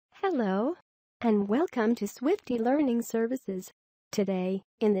Hello, and welcome to Swift eLearning Services. Today,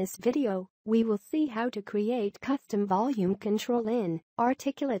 in this video, we will see how to create custom volume control in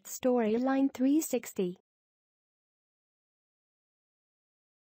Articulate Storyline 360.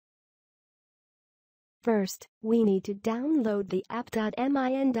 First, we need to download the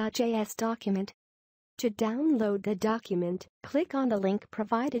app.min.js document. To download the document, click on the link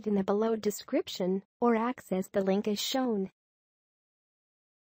provided in the below description or access the link as shown.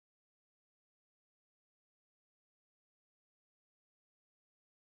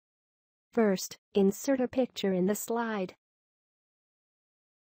 First, insert a picture in the slide.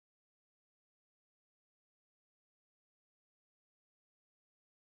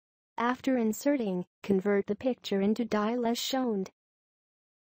 After inserting, convert the picture into dial as shown.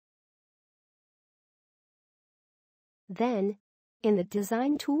 Then, in the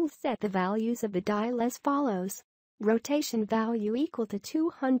design tool, set the values of the dial as follows. Rotation value equal to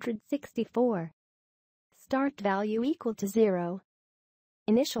 264. Start value equal to 0.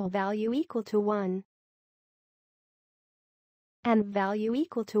 Initial value equal to 1. And value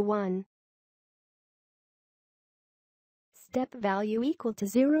equal to 1. Step value equal to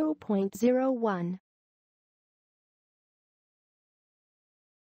 0.01.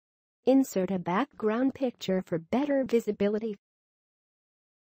 Insert a background picture for better visibility.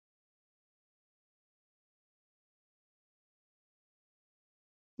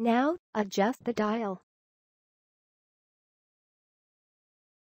 Now, adjust the dial.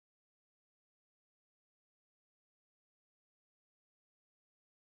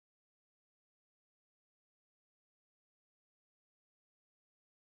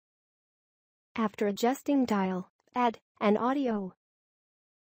 After adjusting dial, add an audio.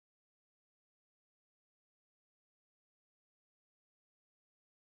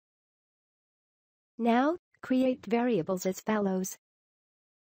 Now, create variables as follows.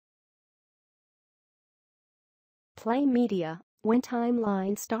 Play media when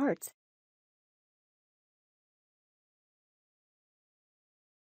timeline starts.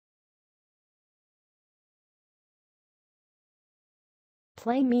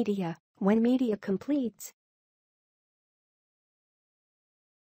 Play media when media completes.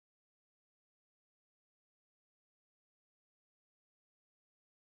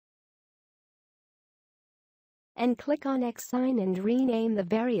 And click on X sign and rename the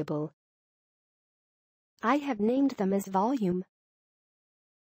variable. I have named them as volume.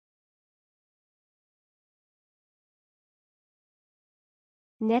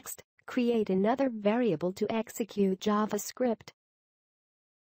 Next, create another variable to execute JavaScript.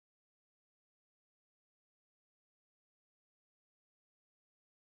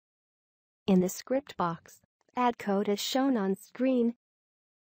 In the script box, add code as shown on screen.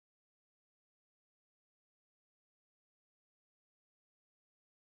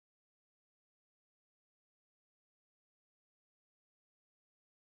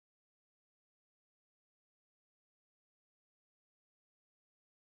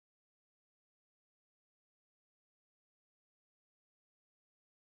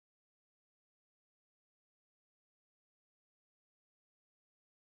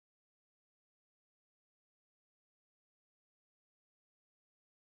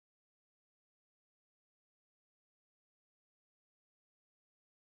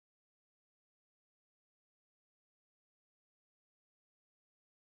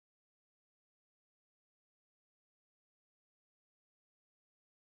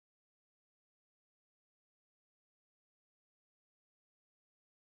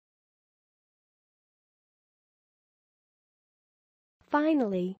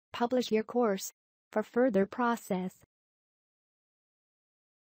 Finally, publish your course for further process.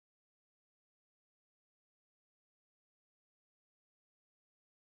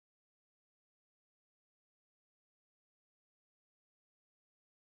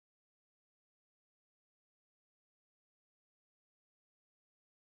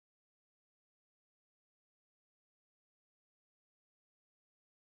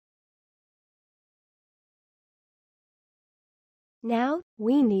 Now,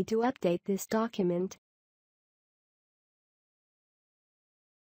 we need to update this document.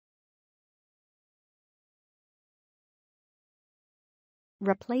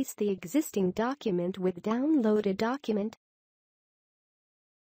 Replace the existing document with downloaded document.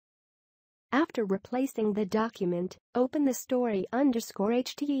 After replacing the document, open the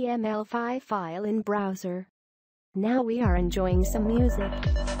story_html5 file in browser. Now we are enjoying some music.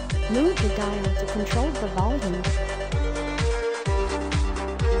 Move the dial to control the volume.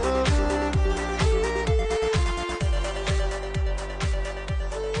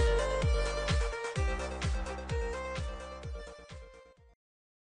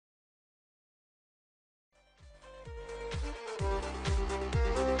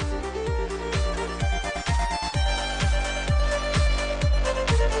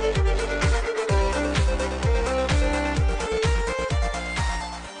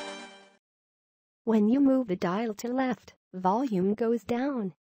 When you move the dial to left, volume goes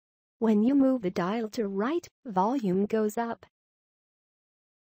down. When you move the dial to right, volume goes up.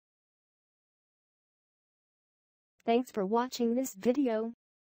 Thanks for watching this video.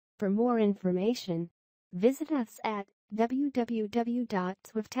 For more information, visit us at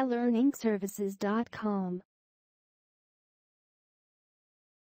www.swifteLearningservices.com.